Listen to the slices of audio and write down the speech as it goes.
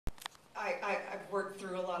I've worked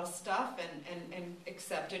through a lot of stuff and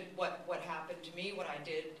accepted what happened to me, what I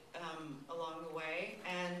did along the way,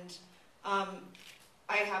 and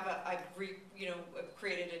I've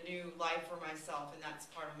created a new life for myself, and that's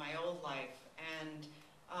part of my old life. And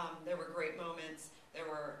there were great moments, there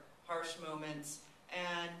were harsh moments,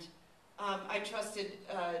 and I trusted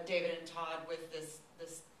David and Todd with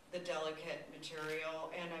the delicate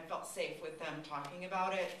material, and I felt safe with them talking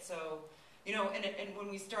about it. So, and when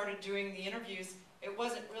we started doing the interviews, I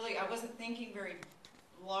wasn't thinking very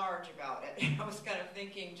large about it. I was kind of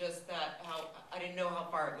thinking just that I didn't know how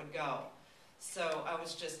far it would go. So I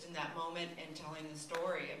was just in that moment and telling the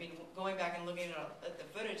story. I mean, going back and looking at the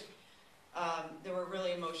footage, there were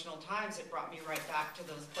really emotional times. It brought me right back to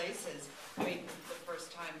those places. I mean, the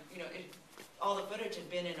first time, all the footage had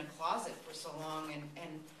been in a closet for so long,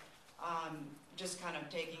 and just kind of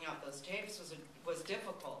taking out those tapes was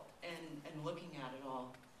difficult, and looking at it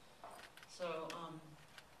all. So,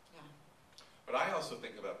 yeah. But I also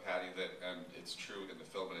think about Patty that, and it's true in the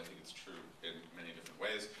film, and I think it's true in many different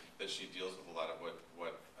ways, that she deals with a lot of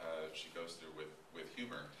what she goes through with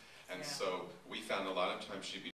humor. And yeah. so we found a lot of times she'd be